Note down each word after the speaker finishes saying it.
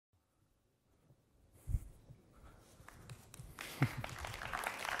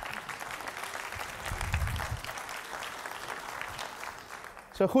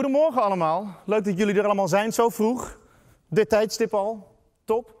Zo, goedemorgen allemaal. Leuk dat jullie er allemaal zijn, zo vroeg. Dit tijdstip al.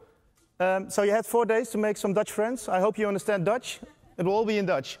 Top. So you had 4 days to make some Dutch friends. I hope you understand Dutch. It will all be in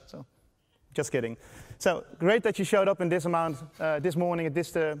Dutch. So, just kidding. So, great that you showed up in this amount this morning at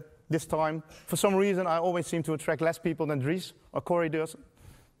this time. For some reason, I always seem to attract less people than Dries or Corey does.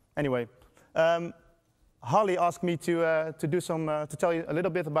 Anyway, Holly asked me to tell you a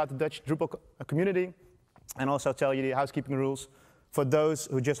little bit about the Dutch Drupal community, and also tell you the housekeeping rules for those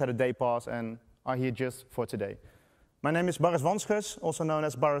who just had a day pass and are here just for today. My name is Baris Wanschus, also known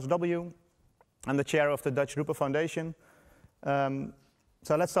as Baris W. I'm the chair of the Dutch Drupal Foundation.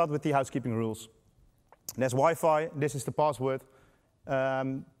 So let's start with the housekeeping rules. There's Wi-Fi, this is the password.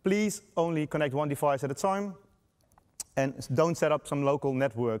 Please only connect one device at a time, and don't set up some local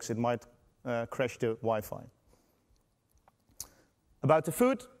networks, it might crash the Wi-Fi. About the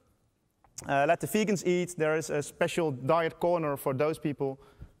food, let the vegans eat. There is a special diet corner for those people.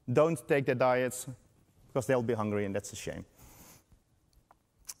 Don't take their diets, because they'll be hungry, and that's a shame.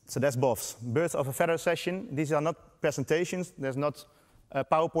 So that's BOFs, Birds of a Feather session. These are not presentations, there's not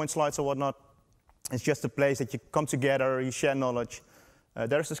PowerPoint slides or whatnot. It's just a place that you come together, you share knowledge.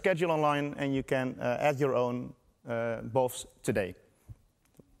 There's a schedule online, and you can add your own BOFs today.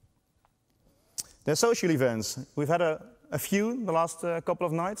 There's social events. We've had a few the last couple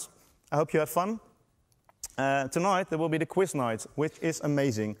of nights. I hope you had fun. Tonight there will be the quiz night, which is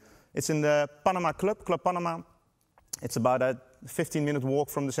amazing. It's in the Panama Club, Club Panama. It's about a 15-minute walk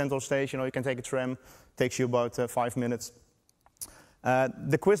from the central station, or you can take a tram. It takes you about 5 minutes.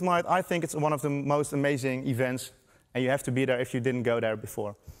 The quiz night, I think it's one of the most amazing events, and you have to be there if you didn't go there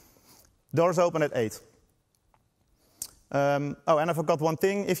before. Doors open at 8. Oh, and I forgot one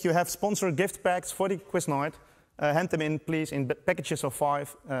thing. If you have sponsored gift packs for the quiz night, hand them in, please, in packages of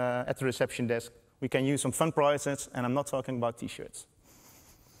 5 at the reception desk. We can use some fun prizes, and I'm not talking about t-shirts.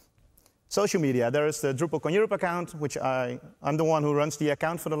 Social media. There is the DrupalCon Europe account, which I'm the one who runs the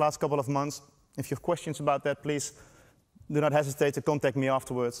account for the last couple of months. If you have questions about that, please do not hesitate to contact me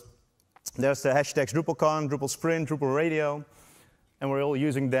afterwards. There's the hashtags DrupalCon, Drupal Sprint, Drupal Radio, and we're all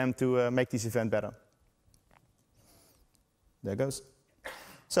using them to make this event better. There goes.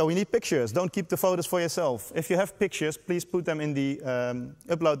 So we need pictures. Don't keep the photos for yourself. If you have pictures, please put them in the,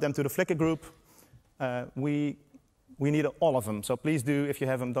 upload them to the Flickr group. We need all of them, so please do. If you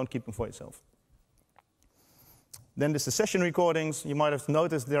have them, don't keep them for yourself. Then there's the session recordings. You might have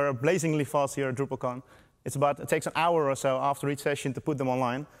noticed they are blazingly fast here at DrupalCon. It takes an hour or so after each session to put them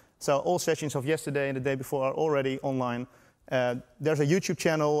online. So all sessions of yesterday and the day before are already online. There's a YouTube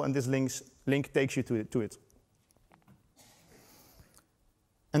channel, and this link takes you to it.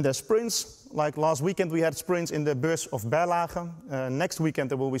 And there's sprints. Like last weekend, we had sprints in the Beurs of Berlage. Next weekend,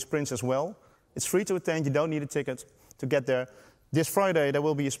 there will be sprints as well. It's free to attend. You don't need a ticket to get there. This Friday, there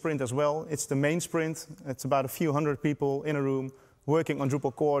will be a sprint as well. It's the main sprint. It's about a few hundred people in a room working on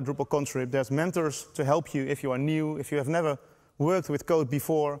Drupal core, Drupal contrib. There's mentors to help you if you are new. If you have never worked with code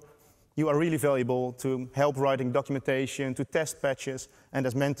before, you are really valuable to help writing documentation, to test patches, and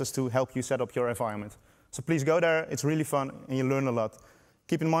there's mentors to help you set up your environment. So please go there. It's really fun, and you learn a lot.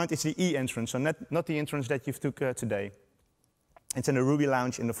 Keep in mind, it's the e-entrance, so not the entrance that you took today. It's in the Ruby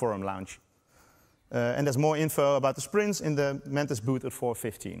lounge, in the forum lounge. And there's more info about the sprints in the Mentors booth at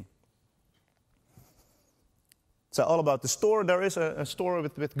 4:15. So all about the store. There is a store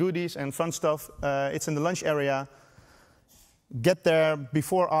with goodies and fun stuff. It's in the lunch area. Get there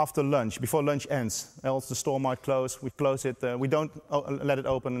before after lunch, before lunch ends. Else the store might close. We close it. We don't let it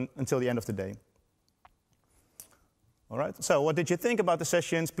open until the end of the day. All right, so what did you think about the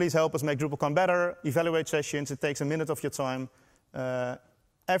sessions? Please help us make DrupalCon better. Evaluate sessions. It takes a minute of your time.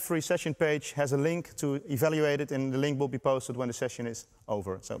 Every session page has a link to evaluate it, and the link will be posted when the session is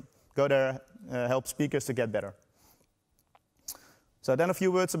over. So go there, help speakers to get better. So then a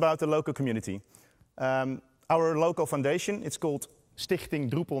few words about the local community. Our local foundation, it's called Stichting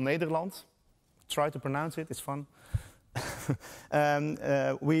Drupal Nederland. Try to pronounce it, it's fun.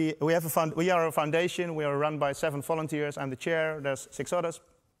 We are a foundation. We are run by 7 volunteers. I'm the chair. There's 6 others.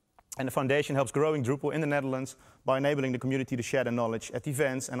 And the foundation helps growing Drupal in the Netherlands by enabling the community to share their knowledge at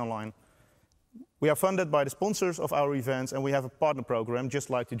events and online. We are funded by the sponsors of our events, and we have a partner program, just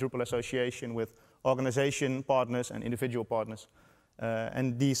like the Drupal Association, with organization partners and individual partners.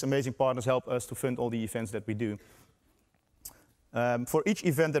 And these amazing partners help us to fund all the events that we do. For each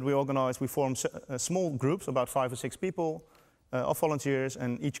event that we organize, we form small groups, about 5 or 6 people, of volunteers,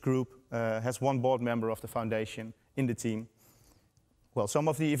 and each group has 1 board member of the foundation in the team. Well, some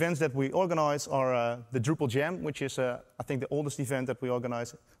of the events that we organize are the Drupal Jam, which is, I think, the oldest event that we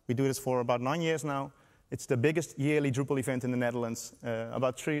organize. We do this for about 9 years now. It's the biggest yearly Drupal event in the Netherlands,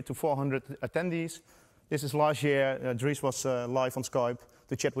 about 300 to 400 attendees. This is last year. Dries was live on Skype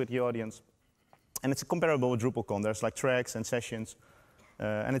to chat with the audience. And it's comparable with DrupalCon. There's like tracks and sessions,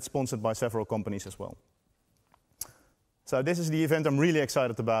 and it's sponsored by several companies as well. So this is the event I'm really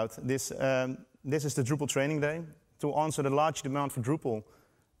excited about. This is the Drupal Training Day to answer the large demand for Drupal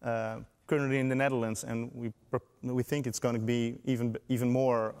currently in the Netherlands, and we think it's going to be even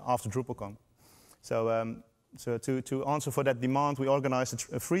more after DrupalCon. So, to answer for that demand, we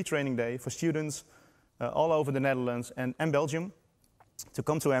organized a free training day for students all over the Netherlands and Belgium to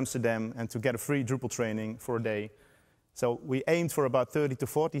come to Amsterdam and to get a free Drupal training for a day. So we aimed for about 30 to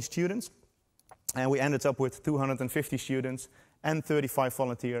 40 students, and we ended up with 250 students and 35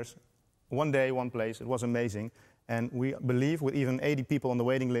 volunteers. One day, one place. It was amazing. And we believe, with even 80 people on the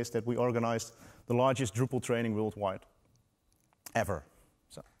waiting list, that we organized the largest Drupal training worldwide ever.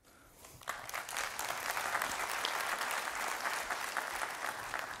 So.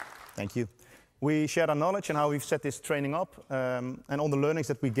 Thank you. We shared our knowledge and how we've set this training up, and all the learnings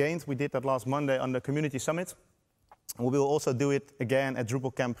that we gained. We did that last Monday on the Community Summit. We will also do it again at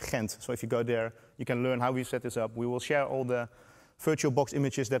Drupal Camp Ghent. So if you go there, you can learn how we set this up. We will share all the virtual box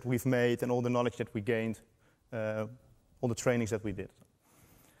images that we've made and all the knowledge that we gained, all the trainings that we did.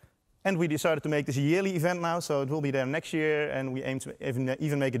 And we decided to make this a yearly event now, so it will be there next year, and we aim to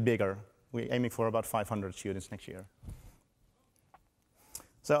even make it bigger. We're aiming for about 500 students next year.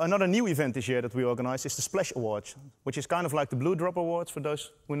 So another new event this year that we organized is the Splash Awards, which is kind of like the Blue Drop Awards for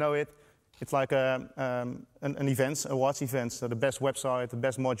those who know it. It's like an awards event, so the best website, the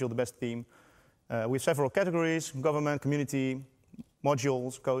best module, the best theme. We have several categories: government, community,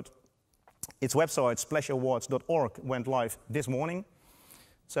 modules, code. Its website, splashawards.org, went live this morning.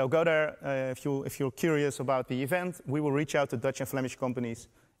 So go there if you're curious about the event. We will reach out to Dutch and Flemish companies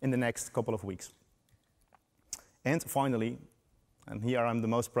in the next couple of weeks. And finally, and here I'm the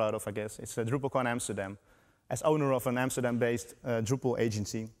most proud of, I guess, it's DrupalCon Amsterdam. As owner of an Amsterdam-based Drupal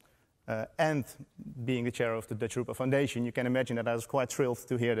agency, and being the chair of the Dutch Drupal Foundation, you can imagine that I was quite thrilled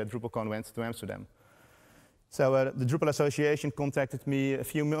to hear that DrupalCon went to Amsterdam. So the Drupal Association contacted me a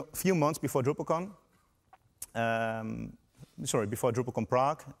few months before DrupalCon, before DrupalCon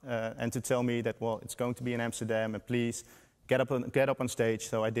Prague, and to tell me that, well, it's going to be in Amsterdam, and please get up on stage.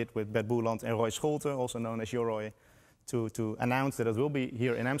 So I did with Bert Boeland and Roy Scholte, also known as Joroy, to announce that it will be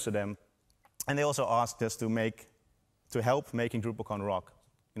here in Amsterdam. And they also asked us to help making DrupalCon rock.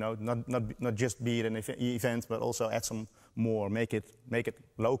 You know, not just be it an event, but also add some more, make it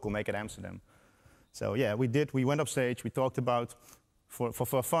local, make it Amsterdam. So yeah, we did. We went up stage. We talked about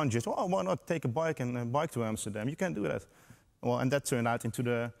for fun, just why not take a bike and bike to Amsterdam? You can do that. Well, and that turned out into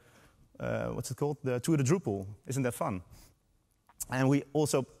the what's it called? The Tour de Drupal. Isn't that fun? And we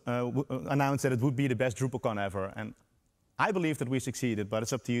also announced that it would be the best DrupalCon ever. And I believe that we succeeded, but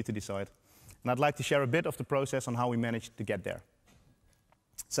it's up to you to decide. And I'd like to share a bit of the process on how we managed to get there.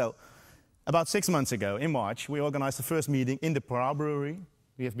 So, about 6 months ago, in March, we organized the first meeting in the Para Brewery.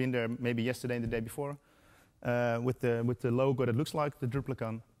 We have been there maybe yesterday and the day before, with the logo that looks like the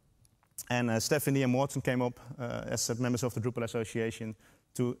DrupalCon. And Stephanie and Morten came up as members of the Drupal Association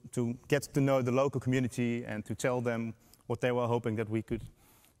to get to know the local community and to tell them what they were hoping that we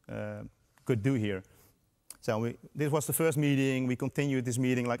could do here. So this was the first meeting. We continued this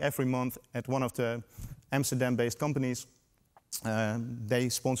meeting like every month at one of the Amsterdam-based companies. They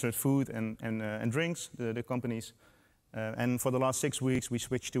sponsored food and drinks, the companies. And for the last 6 weeks, we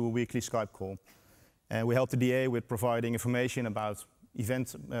switched to a weekly Skype call. And we helped the DA with providing information about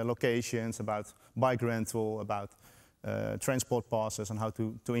event locations, about bike rental, about transport passes, and how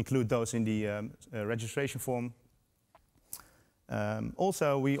to include those in the registration form.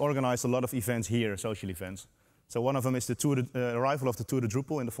 Also, we organized a lot of events here, social events. So one of them is the arrival of the Tour de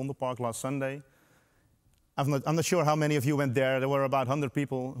Drupal in the Vondelpark last Sunday. I'm not sure how many of you went there. There were about 100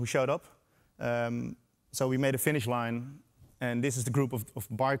 people who showed up. So we made a finish line, and this is the group of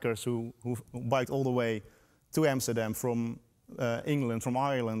bikers who biked all the way to Amsterdam from England, from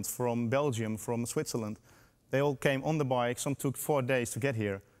Ireland, from Belgium, from Switzerland. They all came on the bike. Some took 4 days to get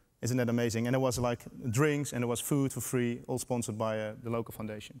here. Isn't that amazing? And there was like drinks and there was food for free, all sponsored by the local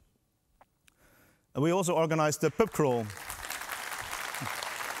foundation. And we also organized the pub crawl.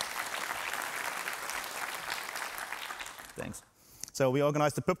 Thanks. So we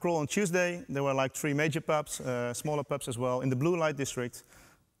organized the pub crawl on Tuesday. There were like 3 major pubs, smaller pubs as well. In the Blue Light District,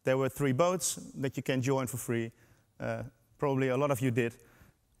 there were 3 boats that you can join for free. Probably a lot of you did.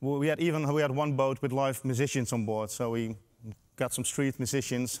 We had one boat with live musicians on board, so we got some street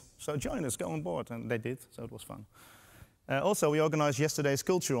musicians. So join us, go on board, and they did, so it was fun. Also, we organized yesterday's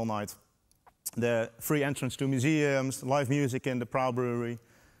cultural night. the free entrance to museums, live music in the Proud Brewery.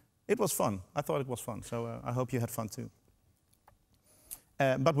 It was fun. I thought it was fun, so I hope you had fun too.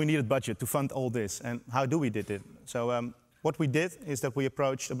 But we needed budget to fund all this, and how do we did it? So what we did is that we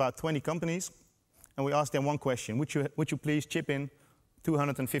approached about 20 companies, and we asked them one question: would you please chip in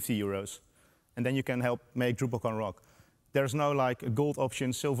 250 euros, and then you can help make DrupalCon rock. There's no like gold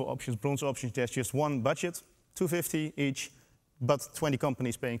options, silver options, bronze options. There's just one budget, 250 each, but 20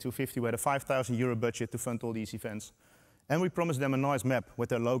 companies paying 250. We had a 5,000 euro budget to fund all these events. And we promised them a nice map with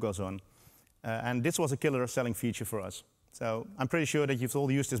their logos on. And this was a killer selling feature for us. So I'm pretty sure that you've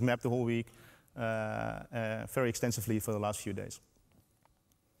all used this map the whole week very extensively for the last few days.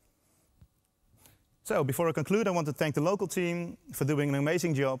 So before I conclude, I want to thank the local team for doing an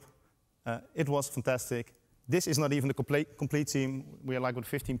amazing job. It was fantastic. This is not even the complete team. We are like with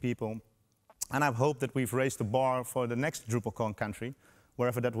 15 people. And I hope that we've raised the bar for the next DrupalCon country,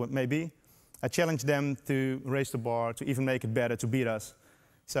 wherever that may be. I challenge them to raise the bar, to even make it better, to beat us.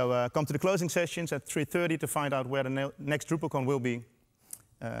 So come to the closing sessions at 3:30 to find out where the next DrupalCon will be.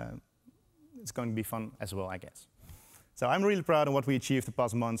 It's going to be fun as well, I guess. So I'm really proud of what we achieved the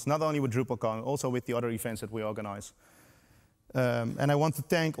past months, not only with DrupalCon, also with the other events that we organize. And I want to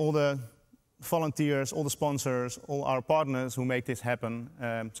thank all the volunteers, all the sponsors, all our partners who make this happen.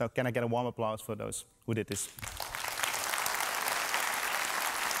 So can I get a warm applause for those who did this?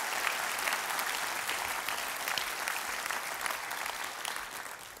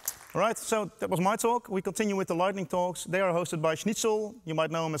 All right, so that was my talk. We continue with the lightning talks. They are hosted by Schnitzel. You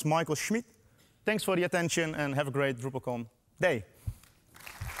might know him as Michael Schmidt. Thanks for the attention and have a great DrupalCon day.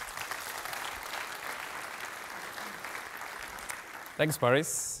 Thanks,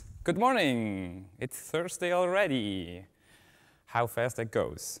 Boris. Good morning. It's Thursday already. How fast that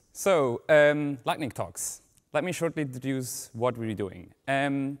goes. So, lightning talks. Let me shortly introduce what we're doing.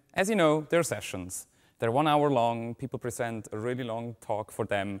 As you know, there are sessions. They're 1 hour long. People present a really long talk for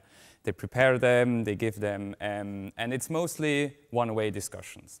them. They prepare them, they give them, and it's mostly one-way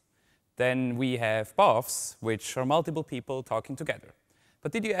discussions. Then we have BOFs, which are multiple people talking together.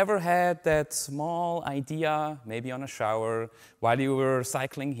 But did you ever had that small idea, maybe on a shower, while you were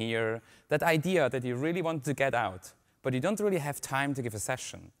cycling here, that idea that you really want to get out, but you don't really have time to give a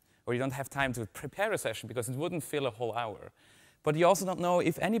session, or you don't have time to prepare a session because it wouldn't fill a whole hour. But you also don't know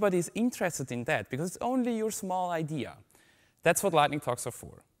if anybody is interested in that, because it's only your small idea. That's what lightning talks are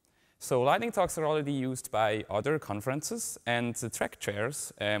for. So lightning talks are already used by other conferences, and the track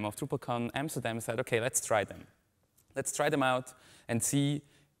chairs of DrupalCon Amsterdam said, okay, let's try them. Let's try them out and see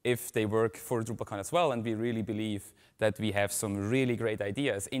if they work for DrupalCon as well, and we really believe that we have some really great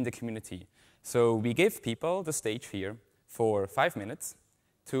ideas in the community. So we give people the stage here for 5 minutes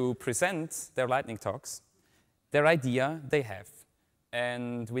to present their lightning talks, their idea they have.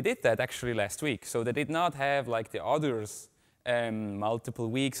 And we did that actually last week. So they did not have, like the others,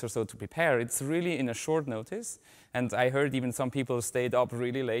 multiple weeks or so to prepare. It's really in a short notice. And I heard even some people stayed up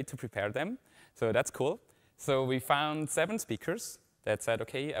really late to prepare them. So that's cool. So we found 7 speakers that said,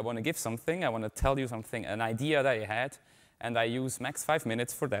 okay, I want to give something. I want to tell you something, an idea that I had. And I use max 5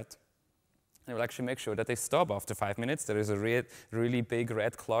 minutes for that. I will actually make sure that they stop after 5 minutes. There is a really big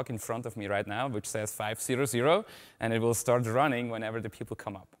red clock in front of me right now, which says 5:00, and it will start running whenever the people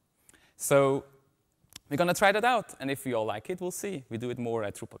come up. So we're going to try that out, and if we all like it, we'll see. We do it more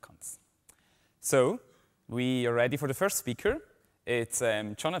at DrupalCons. So we are ready for the first speaker. It's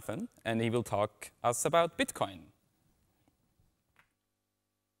Jonathan, and he will talk us about Bitcoin.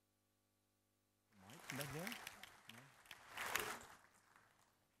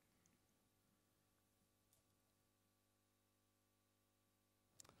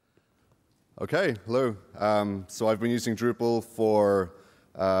 Okay, hello. So I've been using Drupal for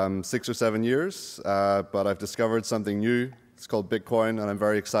 6 or 7 years, but I've discovered something new. It's called Bitcoin, and I'm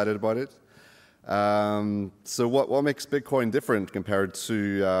very excited about it. So what makes Bitcoin different compared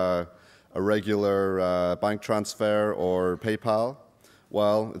to a regular bank transfer or PayPal?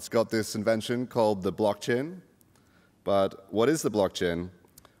 Well, it's got this invention called the blockchain. But what is the blockchain?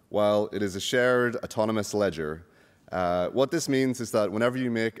 Well, it is a shared autonomous ledger. What this means is that whenever you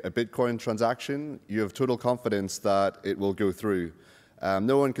make a Bitcoin transaction, you have total confidence that it will go through.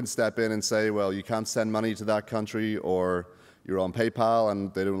 No one can step in and say, well, you can't send money to that country, or you're on PayPal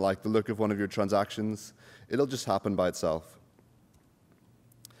and they don't like the look of one of your transactions. It'll just happen by itself.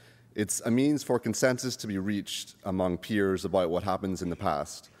 It's a means for consensus to be reached among peers about what happens in the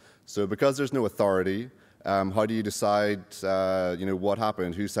past. So because there's no authority, how do you decide what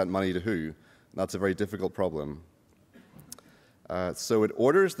happened, who sent money to who? That's a very difficult problem. So it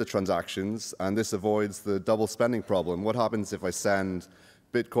orders the transactions, and this avoids the double spending problem. What happens if I send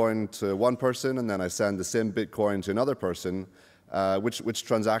Bitcoin to one person, and then I send the same Bitcoin to another person, which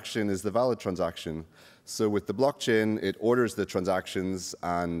transaction is the valid transaction? So with the blockchain, it orders the transactions,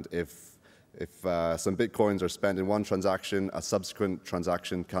 and if some Bitcoins are spent in one transaction, a subsequent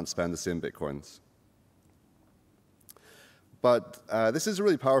transaction can't spend the same Bitcoins. But this is a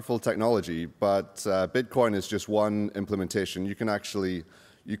really powerful technology, but Bitcoin is just one implementation. You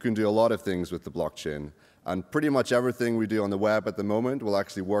can do a lot of things with the blockchain. And pretty much everything we do on the web at the moment will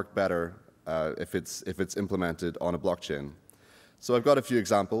actually work better if it's implemented on a blockchain. So I've got a few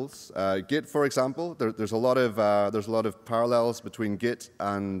examples. Git, for example, there's a lot of parallels between Git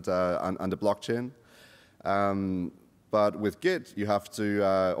and the blockchain. But with Git, you have to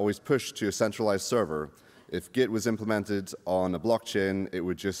always push to a centralized server. If Git was implemented on a blockchain, it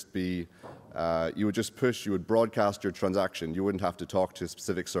would just be, you would just push, you would broadcast your transaction. You wouldn't have to talk to a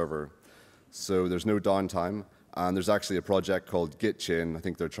specific server. So there's no downtime. And there's actually a project called GitChain. I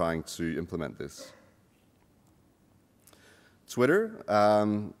think they're trying to implement this. Twitter.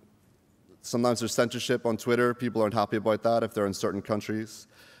 Sometimes there's censorship on Twitter. People aren't happy about that if they're in certain countries.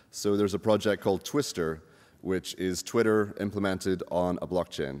 So there's a project called Twister, which is Twitter implemented on a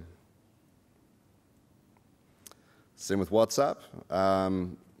blockchain. Same with WhatsApp.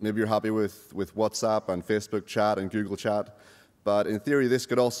 Maybe you're happy with WhatsApp and Facebook Chat and Google Chat, but in theory, this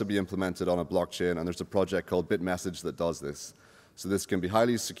could also be implemented on a blockchain, and there's a project called BitMessage that does this. So this can be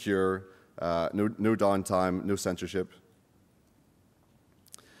highly secure, no downtime, no censorship.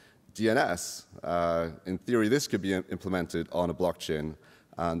 DNS, in theory, this could be implemented on a blockchain,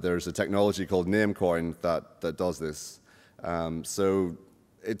 and there's a technology called Namecoin that does this. So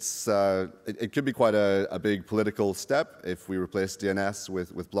it could be quite a big political step if we replace DNS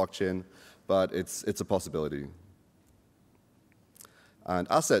with blockchain, but it's a possibility. And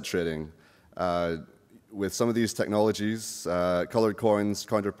asset trading. With some of these technologies, colored coins,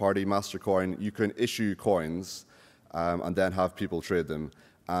 counterparty, Mastercoin, you can issue coins and then have people trade them.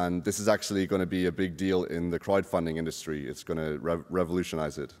 And this is actually going to be a big deal in the crowdfunding industry. It's going to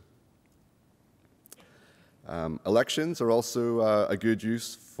revolutionize it. Elections are also a good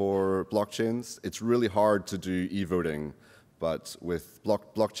use for blockchains. It's really hard to do e-voting, but with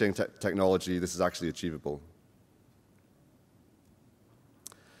blockchain technology, this is actually achievable.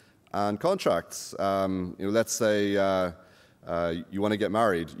 And contracts. Let's say you want to get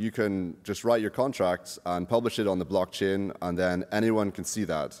married. You can just write your contract and publish it on the blockchain, and then anyone can see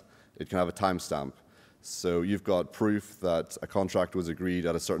that. It can have a timestamp. So you've got proof that a contract was agreed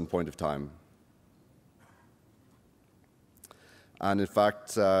at a certain point of time. And in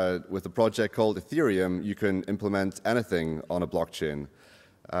fact, with a project called Ethereum, you can implement anything on a blockchain.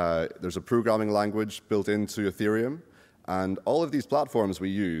 There's a programming language built into Ethereum. And all of these platforms we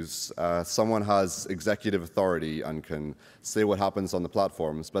use, someone has executive authority and can say what happens on the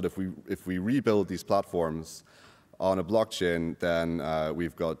platforms. But if we rebuild these platforms on a blockchain, then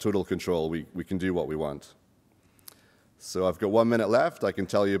we've got total control. We can do what we want. So I've got 1 minute left. I can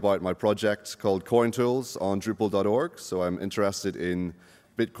tell you about my project called CoinTools on Drupal.org. So I'm interested in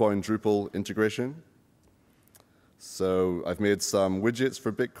Bitcoin Drupal integration. So I've made some widgets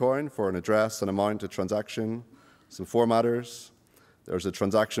for Bitcoin for an address, an amount, a transaction, some formatters. There's a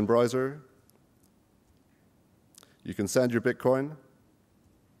transaction browser. You can send your Bitcoin.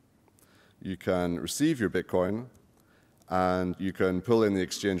 You can receive your Bitcoin. And you can pull in the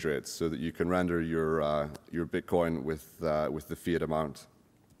exchange rates so that you can render your Bitcoin with the fiat amount.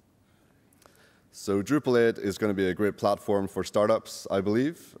 So Drupal 8 is going to be a great platform for startups, I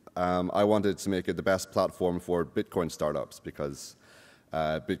believe. I wanted to make it the best platform for Bitcoin startups because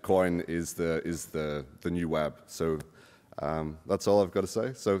Bitcoin is the new web. So that's all I've got to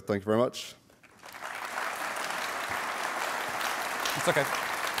say. So thank you very much. It's okay.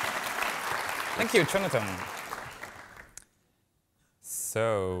 Thank you, Jonathan.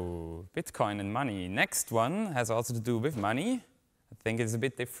 So, Bitcoin and money. Next one has also to do with money. I think it's a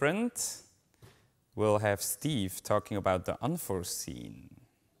bit different. We'll have Steve talking about the Unforseen.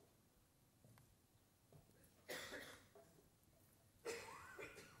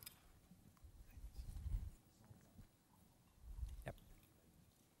 Yep.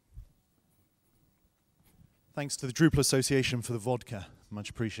 Thanks to the Drupal Association for the vodka. Much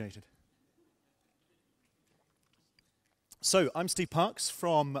appreciated. So, I'm Steve Parks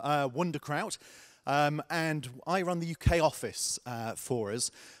from Wunderkraut, and I run the UK office for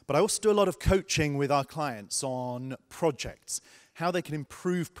us, but I also do a lot of coaching with our clients on projects, how they can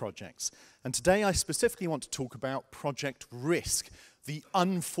improve projects. And today I specifically want to talk about project risk, the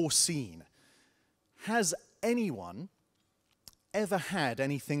unforeseen. Has anyone ever had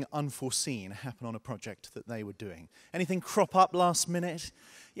anything unforeseen happen on a project that they were doing? Anything crop up last minute?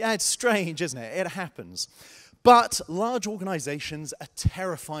 Yeah, it's strange, isn't it? It happens. But large organizations are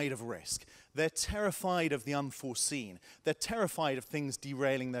terrified of risk. They're terrified of the unforeseen. They're terrified of things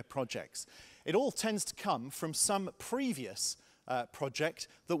derailing their projects. It all tends to come from some previous project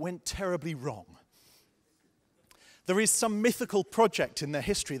that went terribly wrong. There is some mythical project in their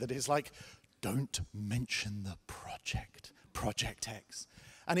history that is like, don't mention the project, Project X.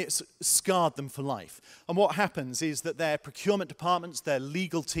 And it's scarred them for life. And what happens is that their procurement departments, their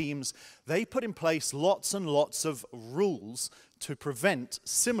legal teams, they put in place lots and lots of rules to prevent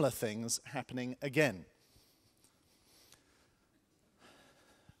similar things happening again.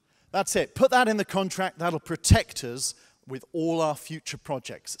 That's it. Put that in the contract. That'll protect us with all our future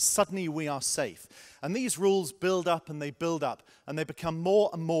projects. Suddenly we are safe. And these rules build up and they build up, and they become more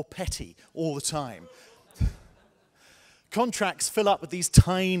and more petty all the time. Contracts fill up with these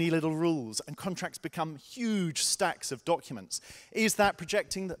tiny little rules, and contracts become huge stacks of documents. Is that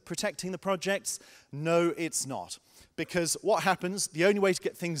protecting the projects? No, it's not. Because what happens, the only way to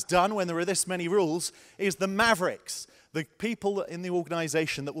get things done when there are this many rules is the mavericks, the people in the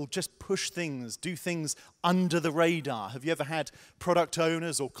organization that will just push things, do things under the radar. Have you ever had product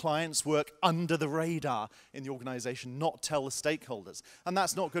owners or clients work under the radar in the organization, not tell the stakeholders? And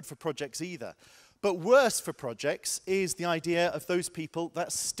that's not good for projects either. But worse for projects is the idea of those people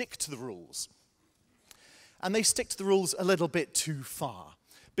that stick to the rules. And they stick to the rules a little bit too far,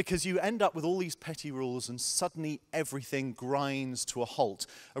 because you end up with all these petty rules and suddenly everything grinds to a halt.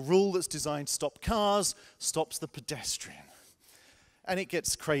 A rule that's designed to stop cars stops the pedestrian. And it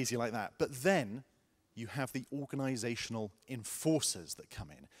gets crazy like that. But then you have the organizational enforcers that come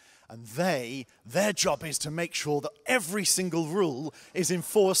in. And their job is to make sure that every single rule is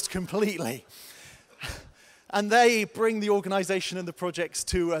enforced completely. And they bring the organization and the projects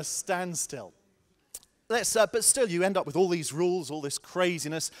to a standstill. But still, you end up with all these rules, all this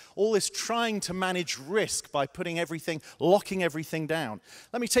craziness, all this trying to manage risk by putting everything, locking everything down.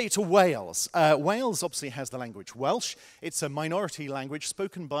 Let me take you to Wales. Wales obviously has the language Welsh. It's a minority language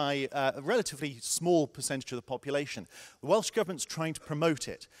spoken by a relatively small percentage of the population. The Welsh government's trying to promote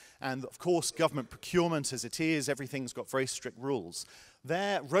it. And of course, government procurement as it is, everything's got very strict rules.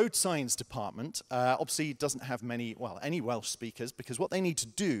 Their road signs department obviously doesn't have any Welsh speakers, because what they need to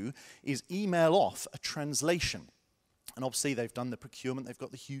do is email off a translation. And obviously they've done the procurement, they've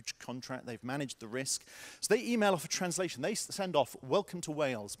got the huge contract, they've managed the risk. So they email off a translation. They send off "Welcome to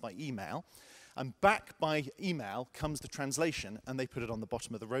Wales" by email, and back by email comes the translation, and they put it on the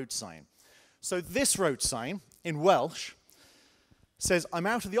bottom of the road sign. So this road sign in Welsh says, "I'm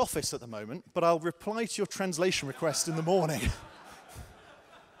out of the office at the moment, but I'll reply to your translation request in the morning."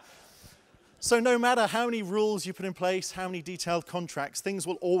 So no matter how many rules you put in place, how many detailed contracts, things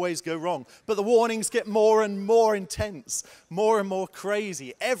will always go wrong. But the warnings get more and more intense, more and more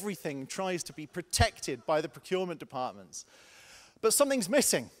crazy. Everything tries to be protected by the procurement departments. But something's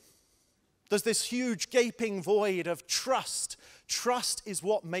missing. There's this huge gaping void of trust. Trust is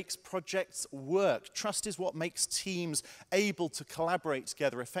what makes projects work. Trust is what makes teams able to collaborate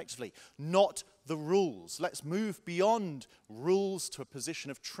together effectively, not the rules. Let's move beyond rules to a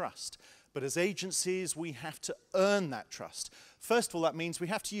position of trust. But as agencies, we have to earn that trust. First of all, that means we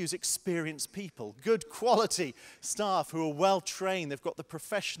have to use experienced people, good quality staff who are well-trained. They've got the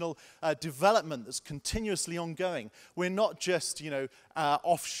professional development that's continuously ongoing. We're not just,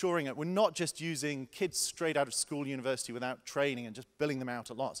 offshoring it. We're not just using kids straight out of school, university without training and just billing them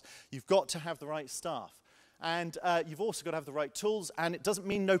out at lots. You've got to have the right staff. And you've also got to have the right tools, and it doesn't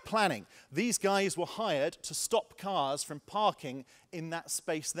mean no planning. These guys were hired to stop cars from parking in that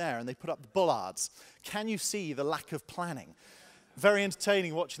space there, and they put up the bollards. Can you see the lack of planning? Very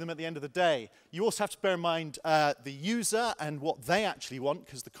entertaining watching them at the end of the day. You also have to bear in mind the user and what they actually want,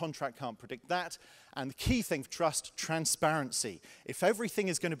 because the contract can't predict that. And the key thing for trust, transparency. If everything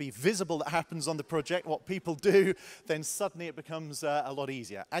is going to be visible that happens on the project, what people do, then suddenly it becomes a lot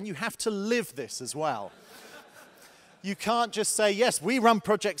easier. And you have to live this as well. You can't just say, yes, we run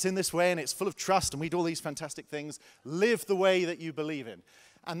projects in this way and it's full of trust and we do all these fantastic things. Live the way that you believe in.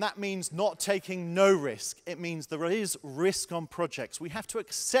 And that means not taking no risk. It means there is risk on projects. We have to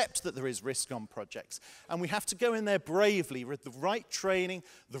accept that there is risk on projects. And we have to go in there bravely with the right training,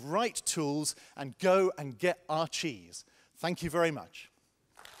 the right tools, and go and get our cheese. Thank you very much.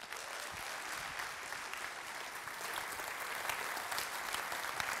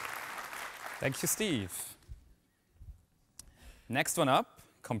 Thank you, Steve. Next one up,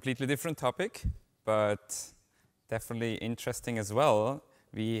 completely different topic, but definitely interesting as well.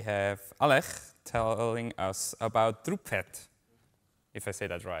 We have Alec telling us about Druphpet. if I say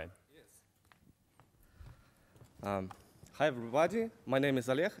that right. Hi, everybody. My name is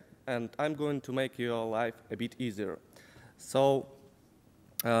Oleg, and I'm going to make your life a bit easier. So,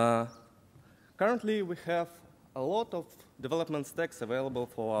 currently, we have a lot of development stacks available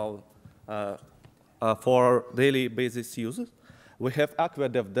for our daily basis use. We have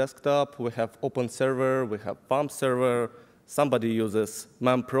AquaDev Desktop, we have Open Server, we have Pump Server, somebody uses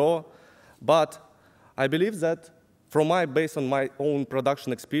MemPro, but I believe that based on my own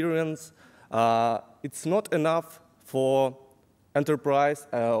production experience, it's not enough for enterprise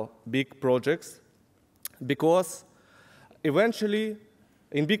big projects, because eventually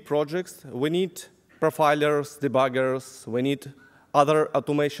in big projects we need profilers, debuggers, we need other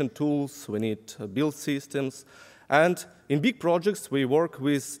automation tools, we need build systems, and in big projects we work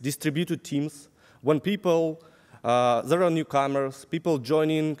with distributed teams. When people, there are newcomers, people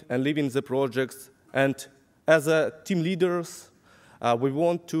joining and leaving the projects, and as team leaders, we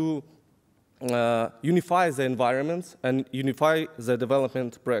want to unify the environments and unify the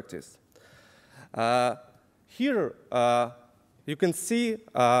development practice. Here, you can see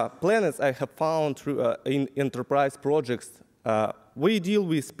planets I have found in enterprise projects. We deal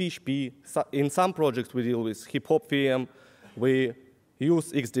with PHP. In some projects, we deal with hip-hop VM. We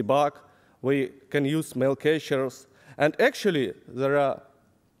use Xdebug. We can use mail cachers. And actually, there are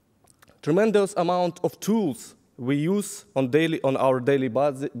tremendous amount of tools we use on our daily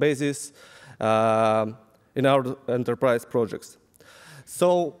basis in our enterprise projects.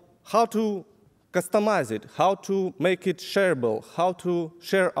 So how to customize it, how to make it shareable, how to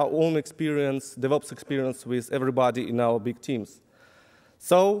share our own experience, DevOps experience with everybody in our big teams.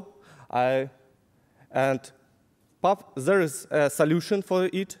 So there is a solution for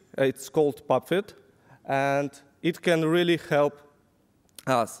it. It's called Druphpet, and it can really help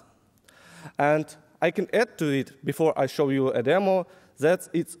us. And I can add to it, before I show you a demo, that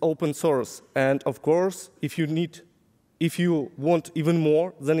it's open source. And of course, if you want even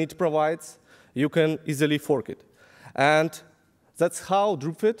more than it provides, you can easily fork it. And that's how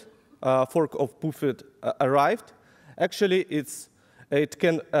Druphpet, fork of Druphpet, arrived. Actually, it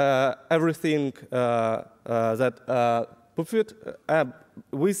can everything that Druphpet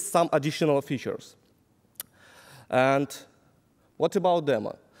with some additional features. And what about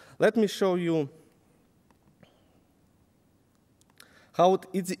demo? Let me show you how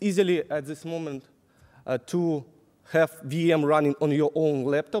it's easily at this moment to have VM running on your own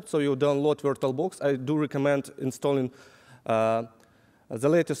laptop, so you download VirtualBox. I do recommend installing the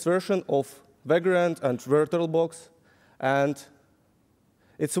latest version of Vagrant and VirtualBox, and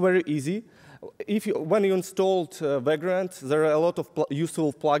it's very easy. When you installed Vagrant, there are a lot of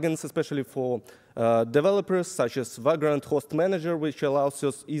useful plugins, especially for developers, such as Vagrant Host Manager, which allows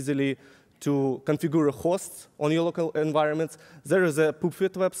you easily to configure hosts on your local environments. There is a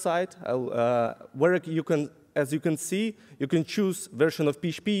Druphpet website where you can, as you can see, you can choose version of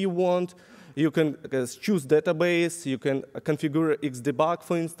PHP you want. You can choose database. You can configure Xdebug,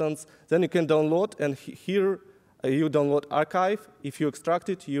 for instance. Then you can download, and here you download archive. If you extract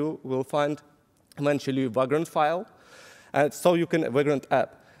it, you will find eventually a Vagrant file. And so you can Vagrant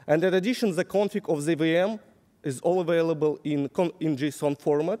app. And in addition, the config of the VM is all available in JSON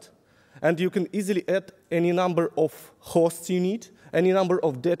format. And you can easily add any number of hosts you need, any number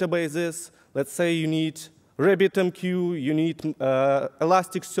of databases. Let's say you need RabbitMQ, you need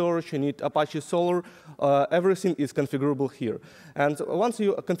Elasticsearch, you need Apache Solr. Everything is configurable here. And once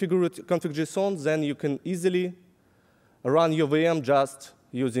you configure JSON, then you can easily run your VM just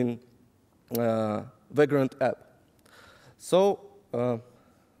using Vagrant app. So, 1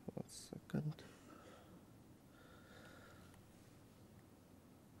 second.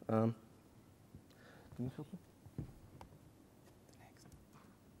 Can you help me?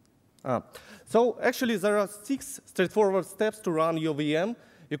 So actually, there are 6 straightforward steps to run your VM.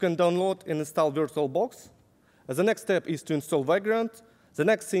 You can download and install VirtualBox. The next step is to install Vagrant. The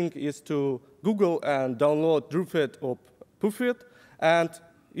next thing is to Google and download Druphpet or Druphpet. And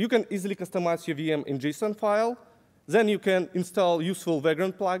you can easily customize your VM in JSON file. Then you can install useful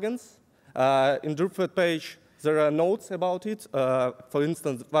Vagrant plugins. In Druphpet page, there are notes about it, for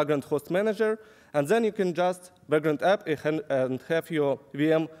instance, Vagrant Host Manager. And then you can just Vagrant app and have your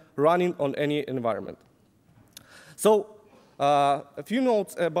VM running on any environment. So a few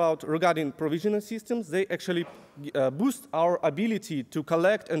notes regarding provisioning systems. They actually boost our ability to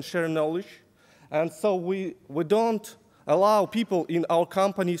collect and share knowledge. And so we don't allow people in our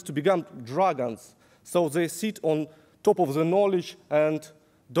companies to become dragons. So they sit on top of the knowledge and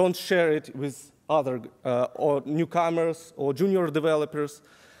don't share it with other or newcomers or junior developers.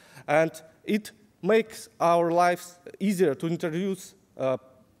 And it makes our lives easier to introduce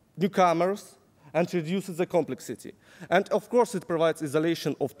newcomers and reduces the complexity. And of course, it provides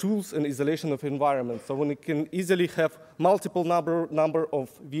isolation of tools and isolation of environments. So when we can easily have multiple number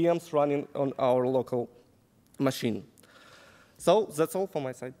of VMs running on our local machine. So that's all from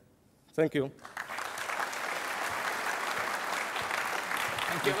my side. Thank you.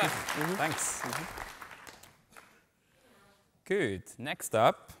 Thank you, Les. Thanks. Good. Next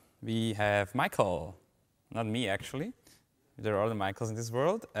up, we have Michael. Not me, actually. There are other Michaels in this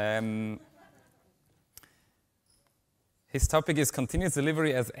world. His topic is continuous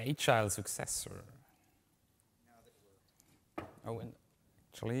delivery as Agile Successor. Oh, and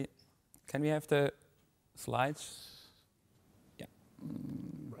actually, can we have the slides? Yeah.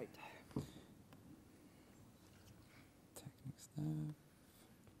 Right. Technical stuff.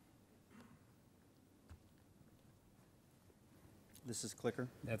 This is clicker.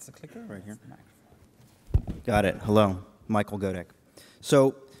 That's the clicker? Right here. Microphone. Got it. Hello, Michael Godek.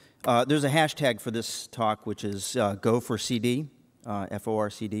 So there's a hashtag for this talk, which is Go4CD,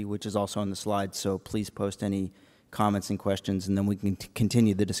 F-O-R-C-D, which is also on the slide. So please post any comments and questions, and then we can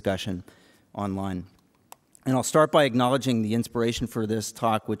continue the discussion online. And I'll start by acknowledging the inspiration for this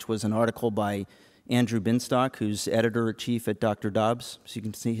talk, which was an article by Andrew Binstock, who's editor-in-chief at Dr. Dobbs. So you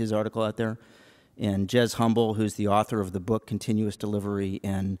can see his article out there. And Jez Humble, who's the author of the book Continuous Delivery,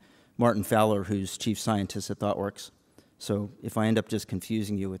 and Martin Fowler, who's chief scientist at ThoughtWorks. So if I end up just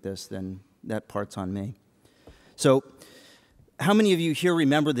confusing you with this, then that part's on me. So how many of you here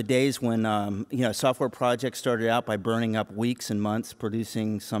remember the days when a software project started out by burning up weeks and months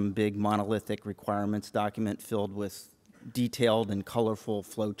producing some big monolithic requirements document filled with detailed and colorful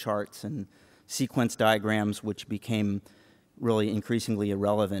flow charts and sequence diagrams, which became really increasingly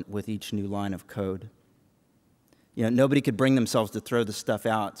irrelevant with each new line of code? Nobody could bring themselves to throw this stuff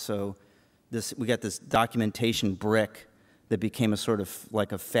out, so we got this documentation brick that became a sort of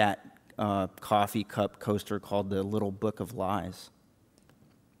like a fat coffee cup coaster called the Little Book of Lies.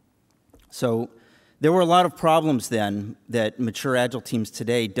 So there were a lot of problems then that mature Agile teams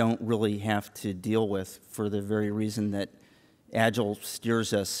today don't really have to deal with, for the very reason that Agile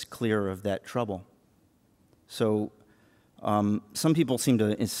steers us clear of that trouble. So some people seem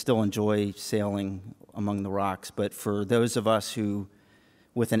to still enjoy sailing among the rocks, but for those of us who,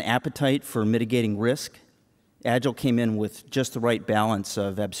 with an appetite for mitigating risk, Agile came in with just the right balance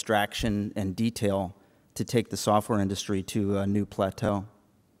of abstraction and detail to take the software industry to a new plateau.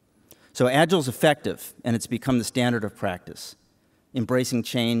 So Agile's effective, and it's become the standard of practice. Embracing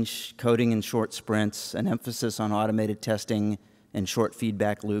change, coding in short sprints, an emphasis on automated testing and short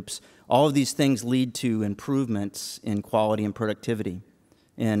feedback loops, all of these things lead to improvements in quality and productivity.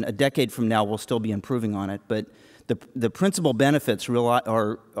 And a decade from now, we'll still be improving on it, but the principal benefits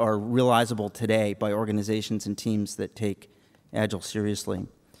are realizable today by organizations and teams that take Agile seriously.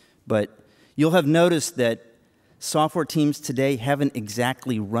 But you'll have noticed that software teams today haven't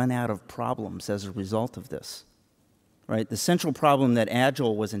exactly run out of problems as a result of this. Right? The central problem that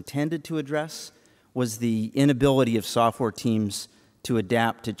Agile was intended to address was the inability of software teams to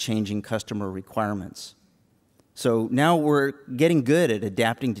adapt to changing customer requirements. So now we're getting good at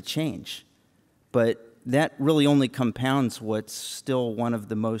adapting to change, but that really only compounds what's still one of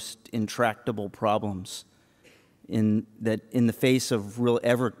the most intractable problems in the face of real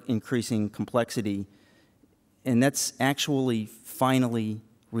ever-increasing complexity, and that's actually finally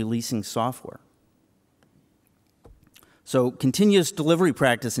releasing software. So continuous delivery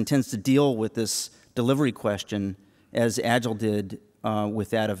practice intends to deal with this delivery question as Agile did with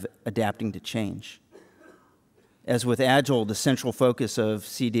that of adapting to change. As with Agile, the central focus of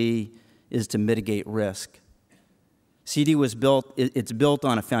CD is to mitigate risk. CD was built, it's built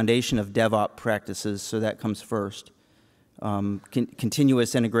on a foundation of DevOps practices, so that comes first.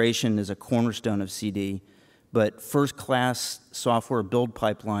 Continuous integration is a cornerstone of CD, but first-class software build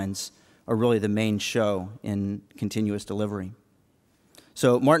pipelines are really the main show in continuous delivery.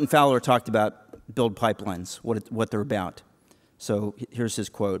 So Martin Fowler talked about build pipelines, what they're about. So here's his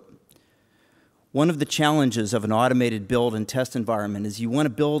quote. One of the challenges of an automated build and test environment is you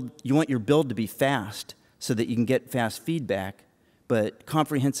want your build to be fast so that you can get fast feedback, but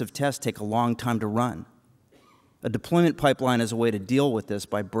comprehensive tests take a long time to run. A deployment pipeline is a way to deal with this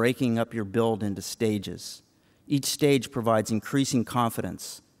by breaking up your build into stages. Each stage provides increasing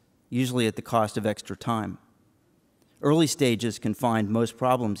confidence, usually at the cost of extra time. Early stages can find most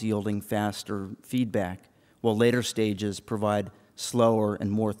problems yielding faster feedback, while later stages provide slower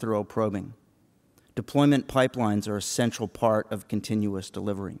and more thorough probing. Deployment pipelines are a central part of continuous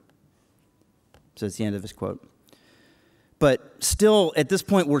delivery. So that's the end of his quote. But still, at this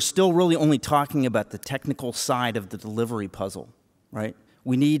point, we're still really only talking about the technical side of the delivery puzzle. right?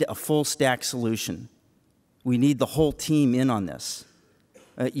 We need a full stack solution. We need the whole team in on this.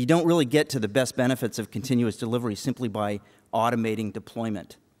 You don't really get to the best benefits of continuous delivery simply by automating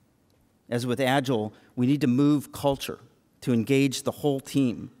deployment. As with Agile, we need to move culture to engage the whole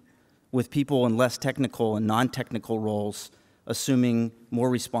team, with people in less technical and non-technical roles assuming more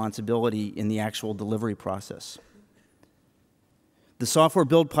responsibility in the actual delivery process. The software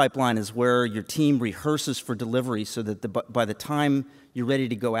build pipeline is where your team rehearses for delivery so that by the time you're ready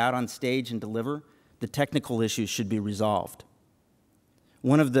to go out on stage and deliver, the technical issues should be resolved.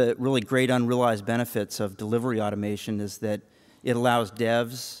 One of the really great unrealized benefits of delivery automation is that it allows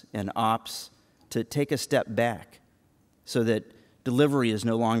devs and ops to take a step back so that delivery is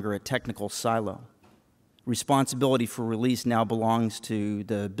no longer a technical silo. Responsibility for release now belongs to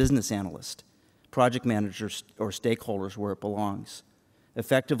the business analyst, project managers, or stakeholders where it belongs.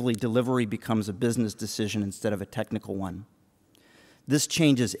 Effectively, delivery becomes a business decision instead of a technical one. This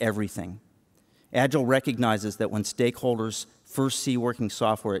changes everything. Agile recognizes that when stakeholders first see working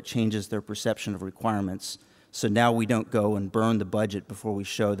software, it changes their perception of requirements. So now we don't go and burn the budget before we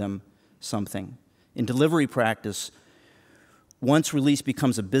show them something. In delivery practice, once release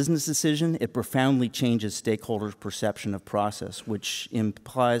becomes a business decision, it profoundly changes stakeholders' perception of process, which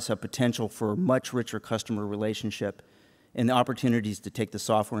implies a potential for much richer customer relationship and the opportunities to take the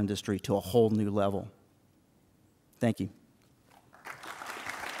software industry to a whole new level. Thank you.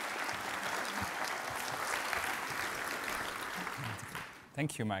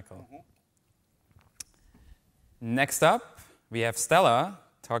 Thank you, Michael. Next up, we have Stella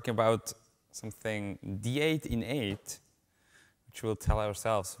talking about something D8 in 8, which we'll tell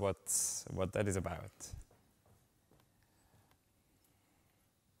ourselves what that is about.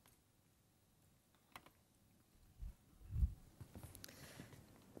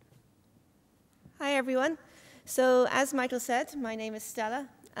 Hi, everyone. So, as Michael said, my name is Stella.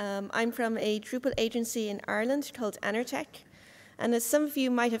 I'm from a Drupal agency in Ireland called Anertech. And as some of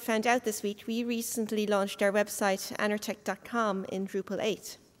you might have found out this week, we recently launched our website, anertech.com, in Drupal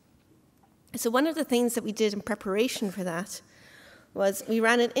 8. So one of the things that we did in preparation for that was we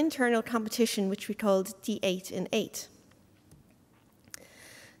ran an internal competition which we called D8 in 8.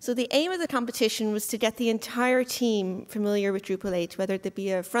 So the aim of the competition was to get the entire team familiar with Drupal 8, whether they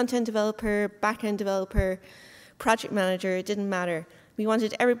be a front-end developer, back-end developer, project manager, it didn't matter. We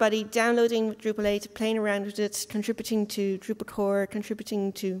wanted everybody downloading Drupal 8, playing around with it, contributing to Drupal core,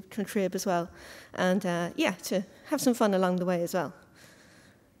 contributing to Contrib as well, and yeah, to have some fun along the way as well.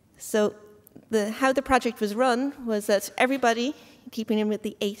 So how the project was run was that everybody, keeping in with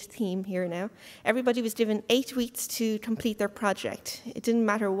the 8 theme here now, everybody was given 8 weeks to complete their project. It didn't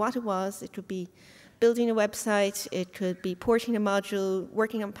matter what it was. It could be building a website, it could be porting a module,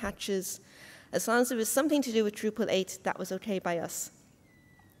 working on patches. As long as it was something to do with Drupal 8, that was okay by us.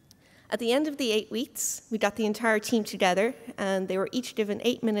 At the end of the 8 weeks, we got the entire team together, and they were each given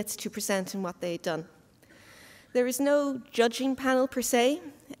 8 minutes to present on what they had done. There was no judging panel per se.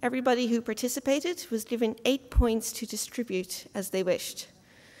 Everybody who participated was given 8 points to distribute as they wished.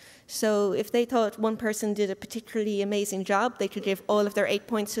 So if they thought one person did a particularly amazing job, they could give all of their 8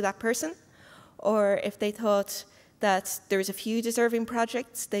 points to that person. Or if they thought that there was a few deserving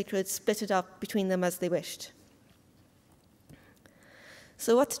projects, they could split it up between them as they wished.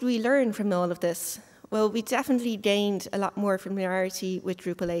 So what did we learn from all of this? Well, we definitely gained a lot more familiarity with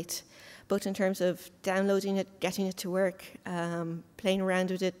Drupal 8, both in terms of downloading it, getting it to work, playing around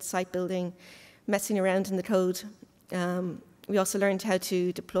with it, site building, messing around in the code. We also learned how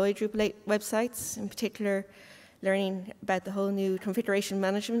to deploy Drupal 8 websites, in particular learning about the whole new configuration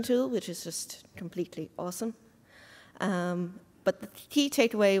management tool, which is just completely awesome. But the key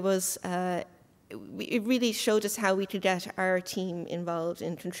takeaway was it really showed us how we could get our team involved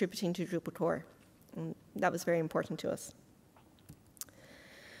in contributing to Drupal core. And that was very important to us.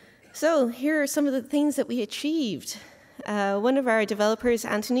 So here are some of the things that we achieved. One of our developers,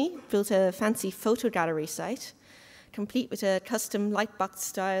 Anthony, built a fancy photo gallery site, complete with a custom lightbox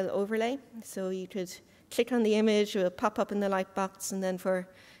style overlay. So you could click on the image, it will pop up in the lightbox, and then for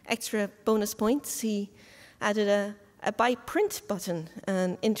extra bonus points, he added a buy print button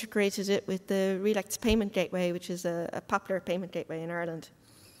and integrated it with the Relax payment gateway, which is a popular payment gateway in Ireland.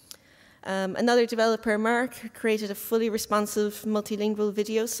 Another developer, Mark, created a fully responsive multilingual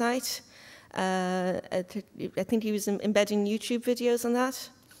video site. I think he was embedding YouTube videos on that.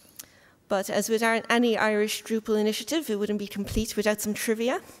 But as with any Irish Drupal initiative, it wouldn't be complete without some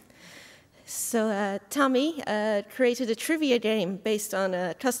trivia. So Tommy created a trivia game based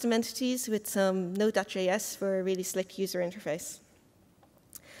on custom entities with some Node.js for a really slick user interface.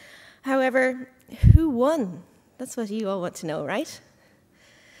 However, who won? That's what you all want to know, right?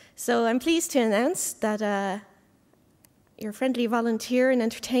 So I'm pleased to announce that your friendly volunteer and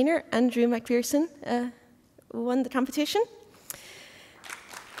entertainer, Andrew McPherson, won the competition.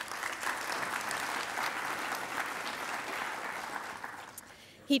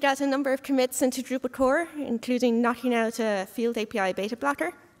 He got a number of commits into Drupal core, including knocking out a field API beta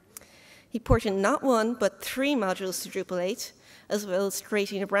blocker. He ported not one, but 3 modules to Drupal 8, as well as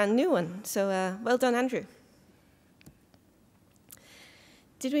creating a brand new one. So well done, Andrew.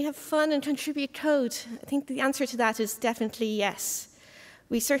 Did we have fun and contribute code? I think the answer to that is definitely yes.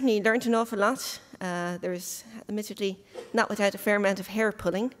 We certainly learned an awful lot. There was admittedly not without a fair amount of hair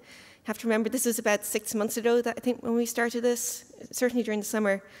pulling. You have to remember this was about 6 months ago, that I think, when we started this, certainly during the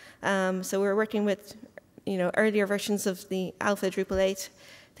summer. So we were working with earlier versions of the alpha Drupal 8.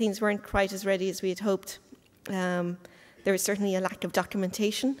 Things weren't quite as ready as we had hoped. There was certainly a lack of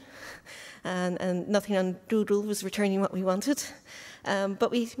documentation, and nothing on Doodle was returning what we wanted. But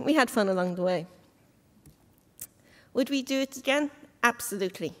we had fun along the way. Would we do it again?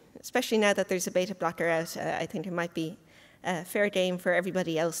 Absolutely. Especially now that there's a beta blocker out, I think it might be a fair game for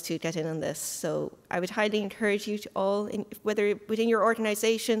everybody else to get in on this. So I would highly encourage you to all, whether within your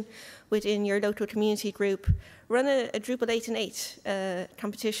organization, within your local community group, run a Drupal 8 and 8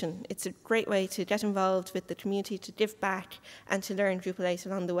 competition. It's a great way to get involved with the community, to give back, and to learn Drupal 8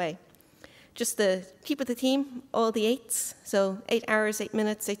 along the way. Just keep with the theme, all the 8s. So 8 hours, 8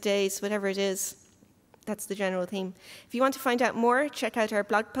 minutes, 8 days, whatever it is. That's the general theme. If you want to find out more, check out our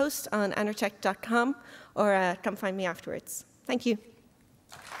blog post on anertech.com or come find me afterwards. Thank you.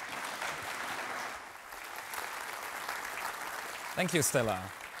 Thank you, Stella.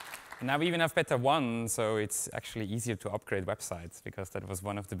 And now we even have beta 1, so it's actually easier to upgrade websites, because that was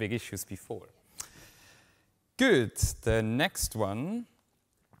one of the big issues before. Good. The next one,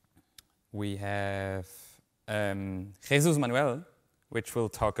 we have Jesus Manuel, which will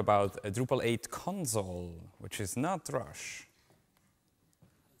talk about a Drupal 8 console, which is not Rush.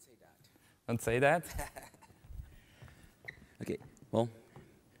 Don't say that. OK, well,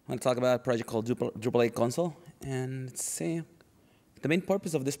 I want to talk about a project called Drupal 8 console. And let's see. The main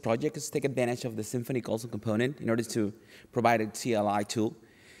purpose of this project is to take advantage of the Symfony console component in order to provide a CLI tool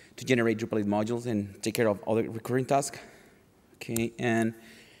to generate Drupal 8 modules and take care of other recurring tasks. OK, and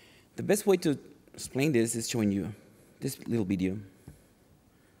the best way to explain this is showing you this little video.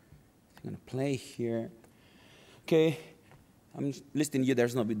 I'm going to play here. OK, I'm listing you.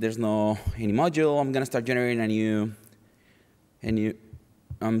 There's no any module. I'm going to start generating a new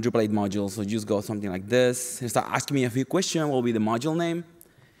Drupal 8 module. So just go something like this and start asking me a few questions. What will be the module name?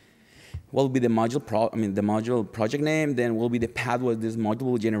 What will be the module project name? Then what will be the path where this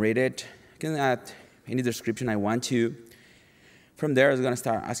module will generate it? I can add any description I want to. From there, it's going to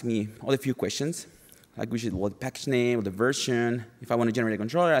start asking me all the few questions, like what the package name or the version. If I want to generate a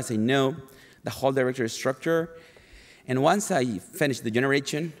controller, I say no. The whole directory structure. And once I finish the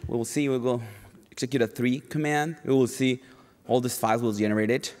generation, we will see, we'll go execute a 3 command. We will see all these files will generate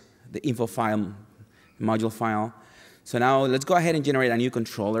it, the info file, module file. So now let's go ahead and generate a new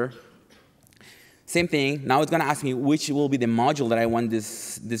controller. Same thing. Now it's going to ask me which will be the module that I want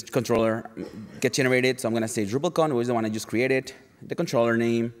this controller get generated. So I'm going to say DrupalCon, which is the one I just created, the controller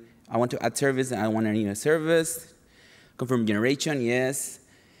name. I want to add service, and I want to need a service. Confirm generation, yes.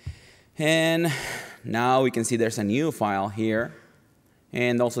 And now we can see there's a new file here.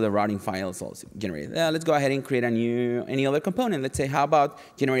 And also the routing file is also generated. Let's go ahead and create any other component. Let's say, how about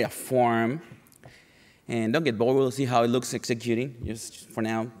generate a form? And don't get bored. We'll see how it looks executing. Just for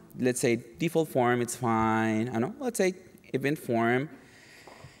now, let's say default form, it's fine. I don't know. Let's say event form.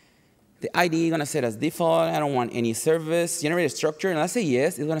 The ID is going to set as default. I don't want any service. Generate a structure. And let's say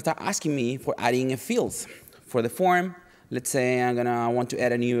yes. It's going to start asking me for adding fields. For the form, let's say I want to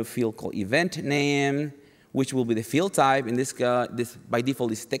add a new field called event name, which will be the field type. In this by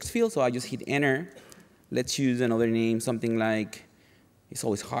default is text field, so I just hit enter. Let's choose another name, something like, it's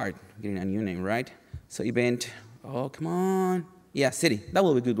always hard getting a new name, right? So event, oh, come on. Yeah, city, that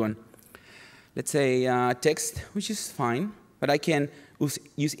will be a good one. Let's say text, which is fine, but I can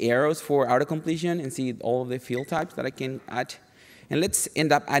use arrows for auto-completion and see all of the field types that I can add. And let's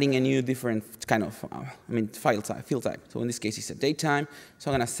end up adding a new different kind of, field type. So in this case, it's a datetime.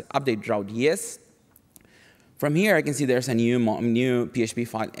 So I'm going to update route yes. From here, I can see there's a new PHP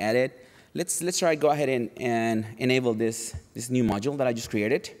file added. Let's try to go ahead and enable this new module that I just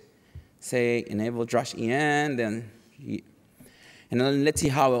created. Say enable -en, then let's see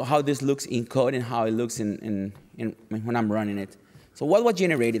how this looks in code and how it looks when I'm running it. So what was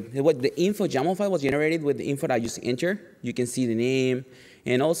generated? The info YAML file was generated with the info that I just entered. You can see the name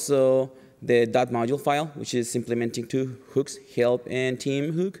and also the .module file, which is implementing two hooks, help and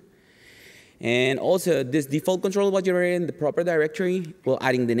team hook. And also, this default controller was generated in the proper directory. Well,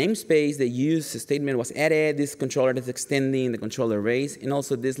 adding the namespace, the use statement was added. This controller is extending the controller arrays. And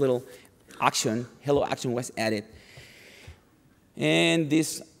also, this little action, hello action, was added. And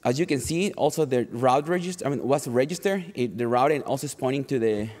this, as you can see, also the route register, was registered. The route and also is pointing to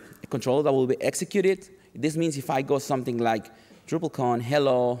the controller that will be executed. This means if I go something like DrupalCon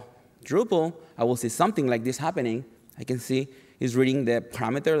hello Drupal, I will see something like this happening. I can see it's reading the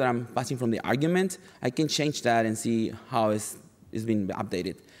parameter that I'm passing from the argument. I can change that and see how it's been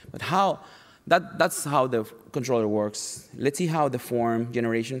updated. But that's how the controller works. Let's see how the form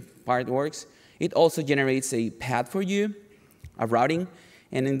generation part works. It also generates a path for you, a routing,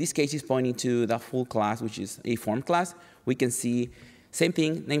 and in this case, it's pointing to the full class, which is a form class. We can see same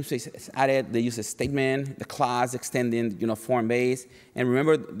thing, namespace is added, the user statement, the class extending, form base, and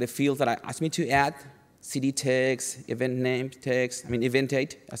remember the fields that I asked me to add, CD text, event name text, event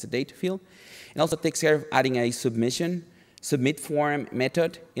date as a date field. It also takes care of adding a submit form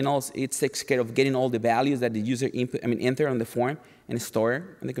method, and also it takes care of getting all the values that the user enter on the form and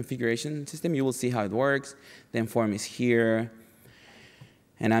store in the configuration system. You will see how it works. Then form is here,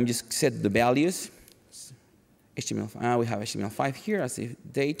 and I'm just set the values. HTML, we have HTML5 here as a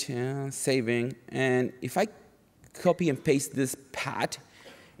date, saving, and if I copy and paste this path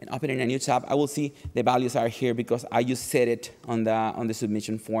and open in a new tab, I will see the values are here because I just set it on the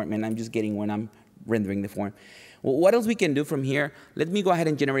submission form, and I'm just getting when I'm rendering the form. Well, what else we can do from here? Let me go ahead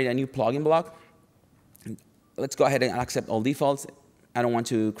and generate a new plugin block. Let's go ahead and accept all defaults. I don't want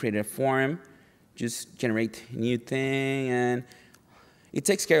to create a form. Just generate a new thing, and it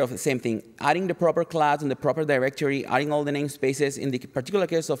takes care of the same thing, adding the proper class in the proper directory, adding all the namespaces. In the particular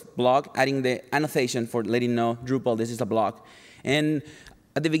case of blog, adding the annotation for letting know Drupal, this is a blog. And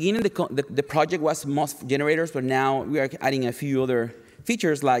at the beginning, the project was most generators, but now we are adding a few other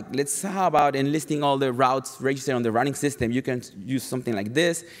features, like how about enlisting all the routes registered on the routing system. You can use something like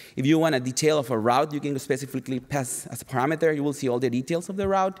this. If you want a detail of a route, you can specifically pass as a parameter. You will see all the details of the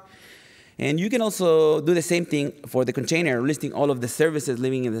route. And you can also do the same thing for the container, listing all of the services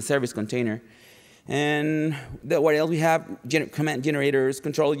living in the service container. And what else we have? Command generators,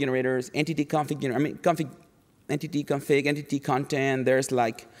 control generators, entity config, entity config, entity content. There's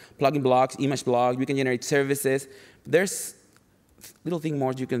like plugin blocks, image blocks. We can generate services. There's little thing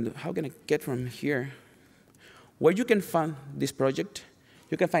more you can do. How can I get from here? Where you can find this project,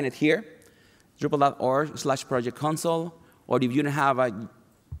 you can find it here, drupal.org/project console. Or if you don't have a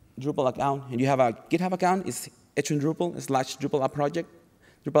Drupal account and you have a GitHub account, it's /Drupal app project,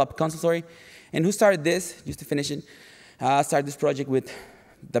 Drupal app console, sorry. And who started this? Just to finish it, started this project with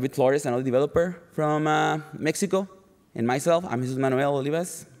David Flores, another developer from Mexico, and myself. I'm Jesus Manuel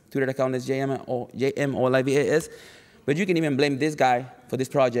Olivas. Twitter account is jmolivas. But you can even blame this guy for this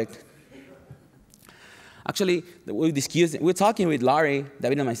project. Actually, we're talking with Larry,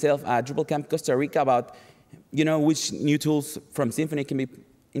 David, and myself at Drupal Camp Costa Rica about which new tools from Symfony can be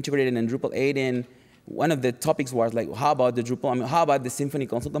integrated in Drupal 8, and one of the topics was like, how about the Drupal? How about the Symfony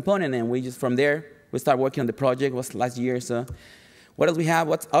console component? And we just from there we start working on the project. It was last year. So, what else we have?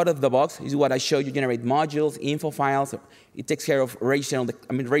 What's out of the box is what I showed you: generate modules, info files. It takes care of registering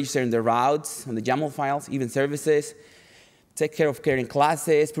the routes on the YAML files, even services. Take care of creating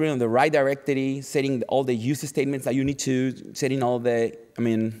classes, putting on the right directory, setting all the use statements that you need to, setting all the,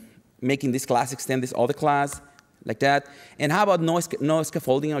 making this class extend this other class. Like that. And how about no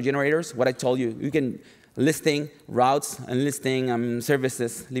scaffolding or generators? What I told you, you can listing routes and listing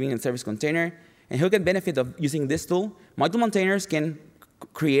services living in service container. And who can benefit of using this tool? Module maintainers can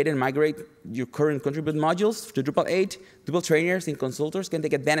create and migrate your current contributed modules to Drupal 8. Drupal trainers and consultants can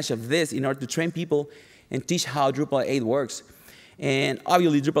take advantage of this in order to train people and teach how Drupal 8 works. And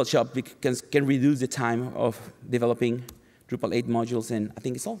obviously, Drupal shop can reduce the time of developing Drupal 8 modules. And I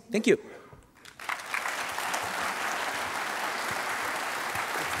think it's all. Thank you.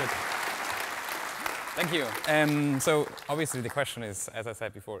 Thank you. So obviously the question is, as I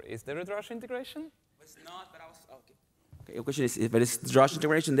said before, is there a Drush integration? It's not, but I was, okay. The question is, but it's Drush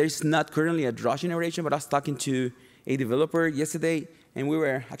integration. There is not currently a Drush integration, but I was talking to a developer yesterday, and we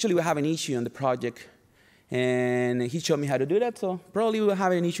have an issue on the project, and he showed me how to do that. So probably we'll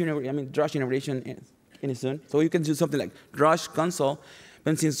have an issue, Drush integration in soon. So you can do something like Drush console,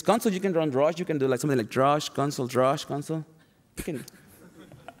 but since console you can run Drush, you can do like something like Drush console. You can.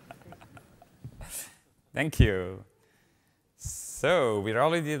 Thank you. So we're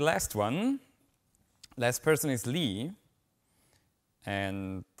already the last one. Last person is Lee,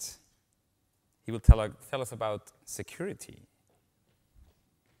 and he will tell us about security.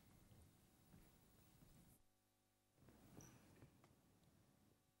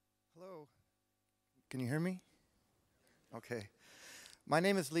 Can you hear me? Okay. My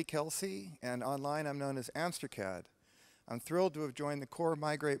name is Lee Kelsey, and online I'm known as amstercad. I'm thrilled to have joined the core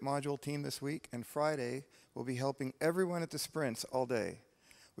migrate module team this week, and Friday we'll be helping everyone at the sprints all day.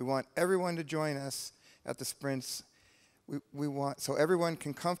 We want everyone to join us at the sprints. We want so everyone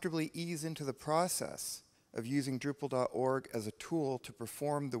can comfortably ease into the process of using Drupal.org as a tool to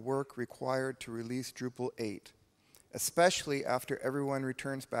perform the work required to release Drupal 8, especially after everyone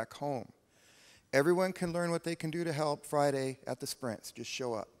returns back home. Everyone can learn what they can do to help Friday at the sprints. Just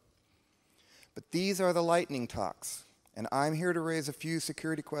show up. But these are the lightning talks, and I'm here to raise a few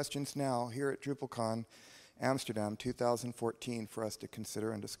security questions now here at DrupalCon Amsterdam 2014 for us to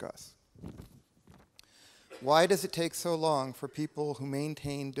consider and discuss. Why does it take so long for people who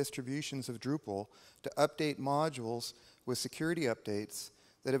maintain distributions of Drupal to update modules with security updates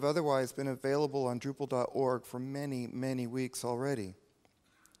that have otherwise been available on Drupal.org for many, many weeks already?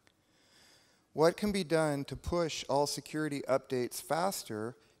 What can be done to push all security updates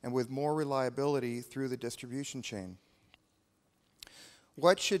faster and with more reliability through the distribution chain?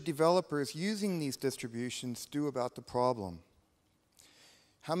 What should developers using these distributions do about the problem?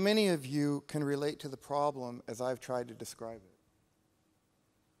 How many of you can relate to the problem as I've tried to describe it?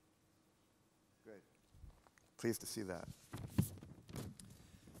 Great. Pleased to see that.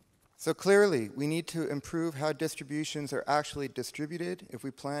 So clearly, we need to improve how distributions are actually distributed if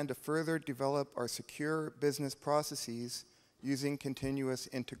we plan to further develop our secure business processes using continuous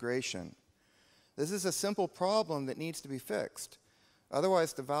integration. This is a simple problem that needs to be fixed.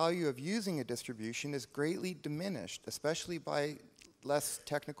 Otherwise, the value of using a distribution is greatly diminished, especially by less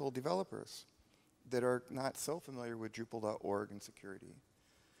technical developers that are not so familiar with Drupal.org and security.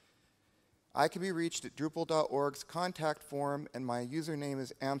 I can be reached at Drupal.org's contact form, and my username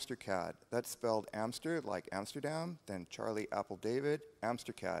is amstercad. That's spelled Amster, like Amsterdam, then Charlie Apple David,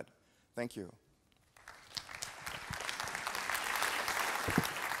 amstercad. Thank you.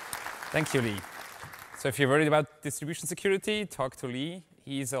 Thank you, Lee. So if you're worried about distribution security, talk to Lee.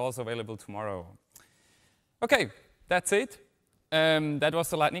 He's also available tomorrow. OK, that's it. That was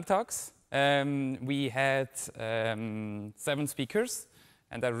the lightning talks. We had 7 speakers,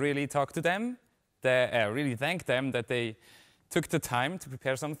 and I really talked to them. I really thank them that they took the time to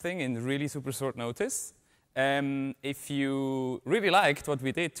prepare something in really super short notice. If you really liked what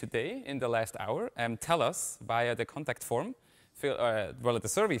we did today in the last hour, tell us via the contact form, the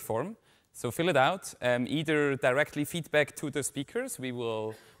survey form. So fill it out, either directly feedback to the speakers, I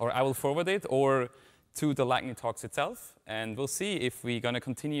will forward it, or to the lightning talks itself, and we'll see if we're going to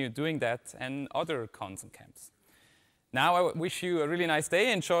continue doing that and other cons and camps. Now I wish you a really nice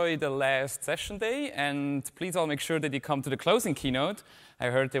day. Enjoy the last session day, and please all make sure that you come to the closing keynote. I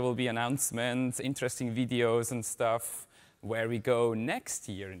heard there will be announcements, interesting videos and stuff where we go next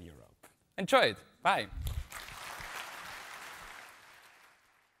year in Europe. Enjoy it. Bye.